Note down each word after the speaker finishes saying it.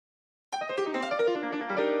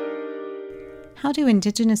How do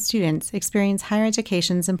Indigenous students experience higher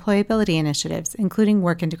education's employability initiatives, including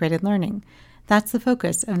work-integrated learning? That's the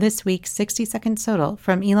focus of this week's 60-second SOTL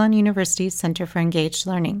from Elon University's Center for Engaged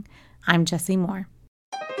Learning. I'm Jessie Moore.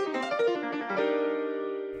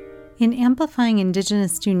 In Amplifying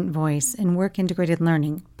Indigenous Student Voice in Work-Integrated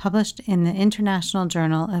Learning, published in the International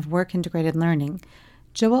Journal of Work-Integrated Learning,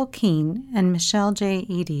 Joel Keane and Michelle J.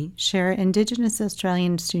 Eady share Indigenous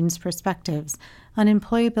Australian students' perspectives on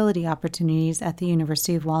employability opportunities at the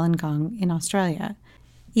University of Wollongong in Australia.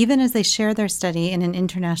 Even as they share their study in an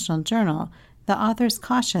international journal, the authors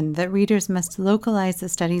caution that readers must localize the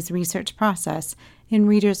study's research process in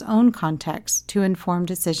readers' own context to inform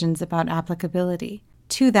decisions about applicability.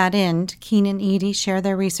 To that end, Keane and Eady share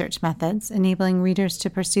their research methods, enabling readers to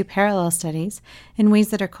pursue parallel studies in ways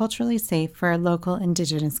that are culturally safe for local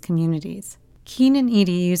Indigenous communities. Keane and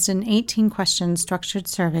Eady used an 18-question structured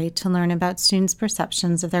survey to learn about students'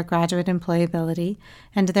 perceptions of their graduate employability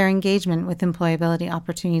and their engagement with employability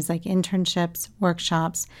opportunities like internships,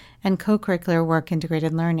 workshops, and co-curricular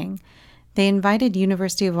work-integrated learning. They invited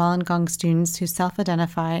University of Wollongong students who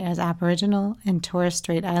self-identify as Aboriginal and Torres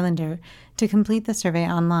Strait Islander to complete the survey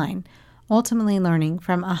online, ultimately learning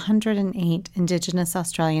from 108 Indigenous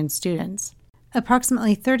Australian students.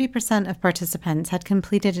 Approximately 30% of participants had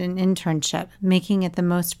completed an internship, making it the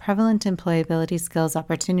most prevalent employability skills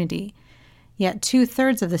opportunity. Yet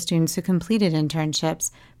 2/3 of the students who completed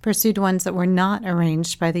internships pursued ones that were not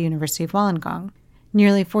arranged by the University of Wollongong.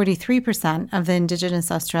 Nearly 43% of the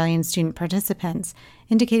Indigenous Australian student participants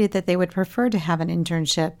indicated that they would prefer to have an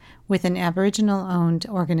internship with an Aboriginal-owned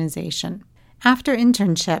organization. After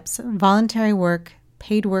internships, voluntary work,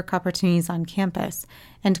 paid work opportunities on campus,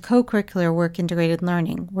 and co-curricular work-integrated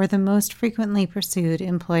learning were the most frequently pursued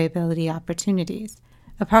employability opportunities.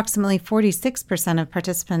 Approximately 46% of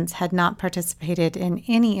participants had not participated in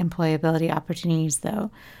any employability opportunities,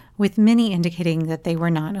 though, with many indicating that they were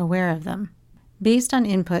not aware of them. Based on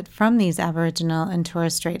input from these Aboriginal and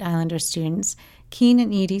Torres Strait Islander students, Keane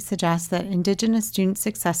and Eady suggest that Indigenous student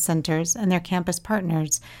success centers and their campus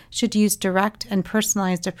partners should use direct and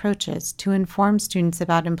personalized approaches to inform students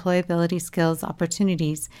about employability skills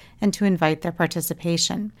opportunities and to invite their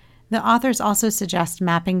participation. The authors also suggest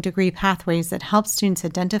mapping degree pathways that help students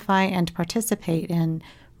identify and participate in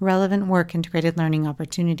relevant work-integrated learning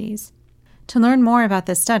opportunities. To learn more about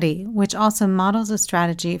this study, which also models a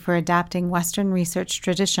strategy for adapting Western research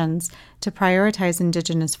traditions to prioritize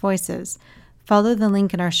Indigenous voices, follow the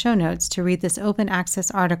link in our show notes to read this open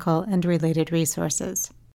access article and related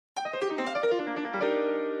resources.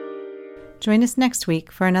 Join us next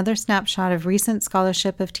week for another snapshot of recent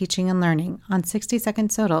scholarship of teaching and learning on 60-second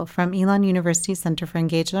SOTL from Elon University's Center for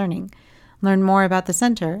Engaged Learning. Learn more about the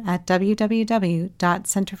center at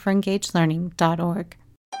www.centerforengagedlearning.org.